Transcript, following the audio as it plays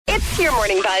Your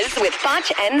Morning Buzz with Foch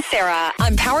and Sarah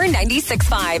on Power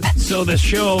 96.5. So the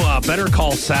show Better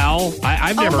Call Sal,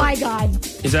 I've never... Oh, my God.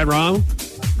 Is that wrong?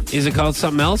 Is it called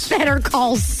something else? Better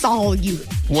Call Saul, you...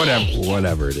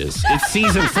 Whatever it is. It's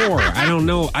season 4. I don't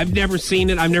know. I've never seen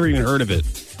it. I've never even heard of it.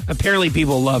 Apparently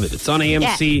people love it. It's on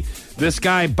AMC. Yeah. This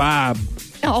guy, Bob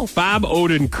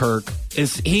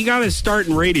Odenkirk, he got his start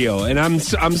in radio, and I'm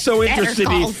so interested.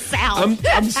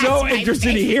 I'm so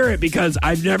interested to hear it because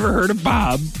I've never heard of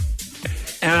Bob.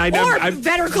 And I've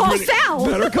Better Call Sal.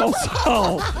 Better Call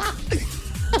Saul.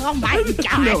 Oh my God!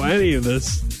 I don't know any of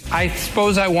this. I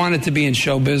suppose I wanted to be in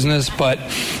show business, but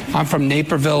I'm from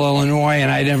Naperville, Illinois, and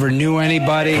I never knew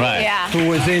anybody who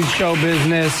was in show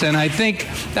business. And I think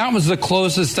that was the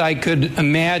closest I could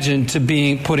imagine to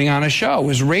putting on a show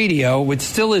was radio, which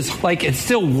still is like, it's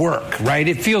still work, right?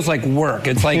 It feels like work.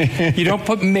 It's like you don't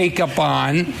put makeup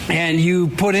on and you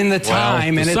put in the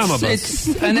time, and it's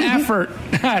an effort.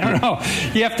 I don't know.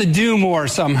 You have to do more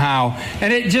somehow.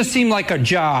 And it just seemed like a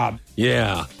job.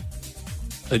 Yeah.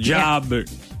 A job,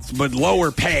 but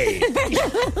lower pay.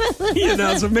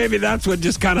 So maybe that's what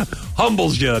just kind of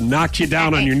humbles you and knocks you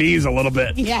down on your knees a little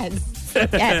bit. Yes.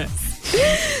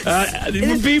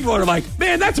 When people are like,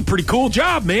 man, that's a pretty cool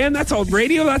job, man. That's all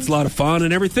radio. That's a lot of fun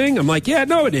and everything. I'm like, yeah,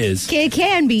 no, it is. It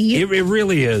can be. It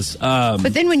really is.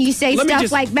 But then when you say stuff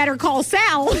like Better Call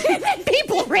Sal,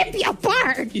 people rip you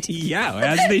apart. Yeah,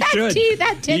 as they should.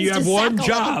 You have one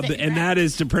job, and that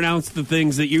is to pronounce the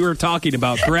things that you are talking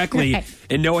about correctly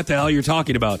and know what the hell you're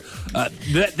talking about.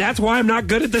 That's why I'm not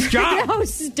good at this job. No,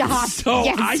 stop. So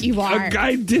yes, you are.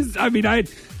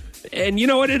 And you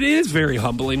know what? It is very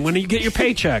humbling when you get your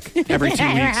paycheck every 2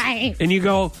 weeks. Right. And you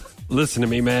go, listen to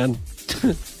me, man.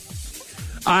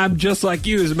 I'm just like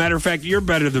you. As a matter of fact, you're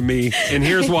better than me. And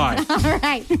here's why. All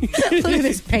right. Look at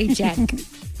this paycheck.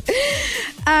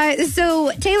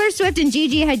 So Taylor Swift and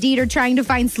Gigi Hadid are trying to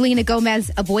find Selena Gomez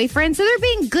a boyfriend. So they're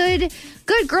being good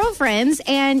girlfriends.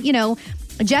 And,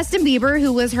 Justin Bieber,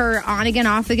 who was her on-again,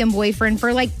 off-again boyfriend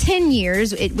for like 10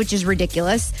 years, which is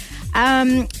ridiculous,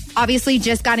 obviously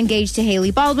just got engaged to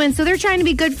Hailey Baldwin. So they're trying to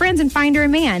be good friends and find her a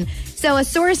man. So a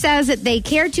source says that they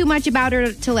care too much about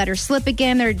her to let her slip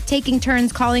again. They're taking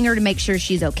turns calling her to make sure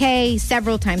she's okay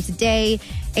several times a day.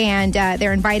 And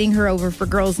they're inviting her over for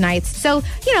girls' nights. So,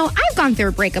 I've gone through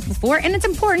a breakup before, and it's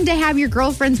important to have your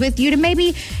girlfriends with you to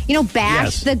maybe,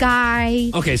 bash the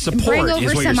guy. Okay, support bring over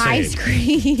is what some you're saying. ice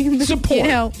cream.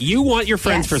 Support. You want your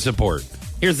friends for support.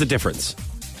 Here's the difference.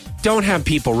 Don't have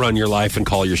people run your life and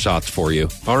call your shots for you.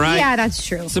 All right? Yeah, that's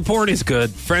true. Support is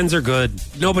good. Friends are good.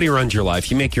 Nobody runs your life.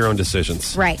 You make your own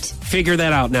decisions. Right. Figure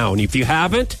that out now. And if you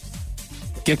haven't,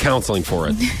 get counseling for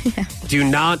it. Do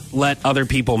not let other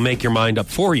people make your mind up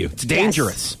for you. It's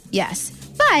dangerous. Yes.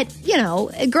 But,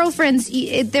 girlfriends,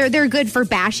 they're good for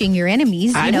bashing your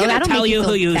enemies. I'm going to tell you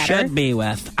who you should be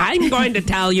with. I'm going to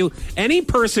tell you, any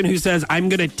person who says, I'm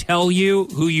going to tell you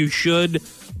who you should... ...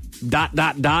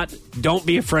 Don't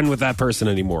be a friend with that person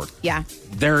anymore. Yeah.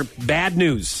 They're bad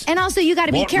news. And also, you got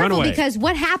to be careful because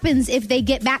what happens if they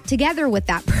get back together with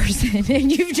that person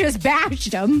and you've just bashed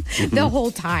them the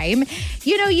whole time?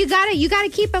 You gotta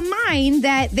keep in mind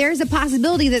that there's a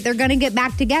possibility that they're going to get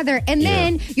back together, and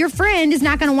then your friend is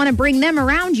not going to want to bring them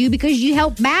around you because you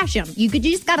helped bash them. You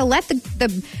just got to let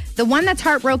the one that's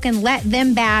heartbroken, let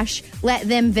them bash, let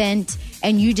them vent,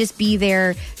 and you just be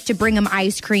there to bring them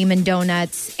ice cream and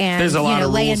donuts and there's a lot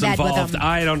of lay in rules bed involved. with them.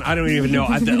 I don't even know.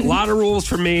 A lot of rules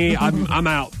for me. I'm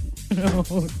out.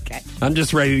 Okay. I'm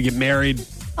just ready to get married.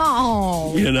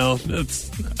 Oh.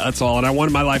 That's all. And I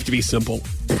wanted my life to be simple.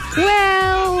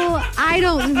 Well, I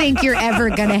don't think you're ever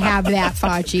going to have that,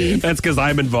 Fauci. That's because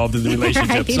I'm involved in the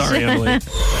relationship. Right. Sorry, Emily.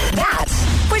 That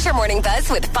was your Morning Buzz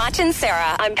with Foch and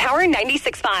Sarah on Power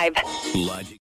 96.5.